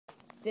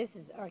This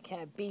is our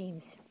cat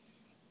Beans.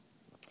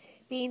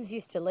 Beans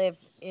used to live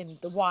in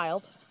the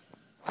wild,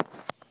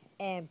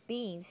 and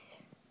Beans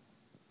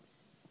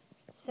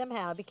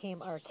somehow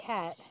became our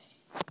cat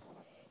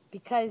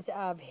because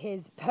of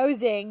his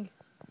posing.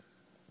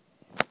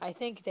 I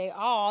think they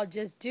all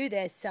just do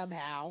this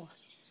somehow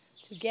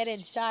to get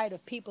inside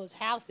of people's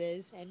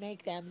houses and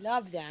make them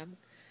love them.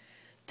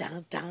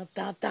 Dun, dun,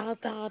 dun, dun,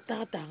 dun,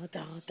 dun, dun,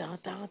 dun, dun,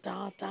 dun,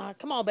 dun, dun.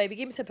 Come on, baby,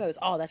 give me some pose.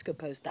 Oh, that's good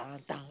pose. Dun,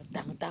 dun,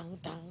 dun, dun,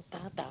 dun,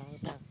 dun, dun,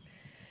 dun.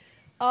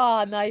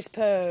 Oh, nice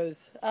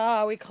pose.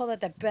 Oh, we call that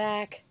the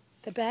back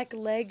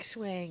leg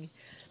swing.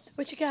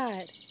 What you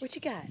got? What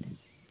you got?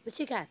 What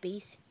you got,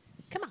 Beast?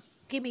 Come on,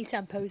 give me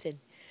some posing.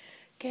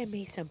 Give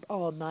me some.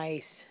 Oh,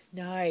 nice,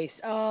 nice.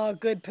 Oh,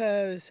 good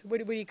pose.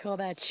 What do you call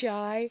that?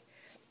 Shy?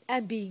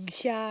 I'm being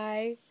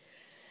shy.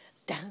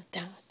 Down,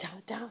 down,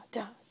 down, down,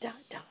 down, down,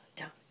 down,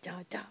 down,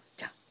 down, down,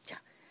 down, down.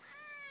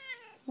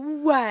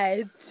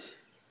 What?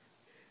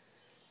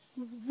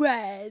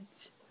 What?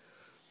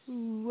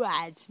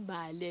 What,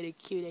 my little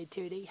cutie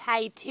tootie?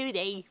 Hi,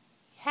 Tootie.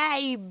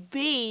 Hi,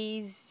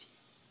 bees.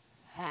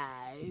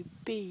 Hi,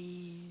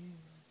 bees.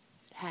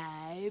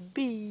 Hi,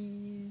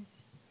 bees.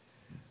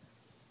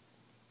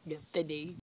 Nothing.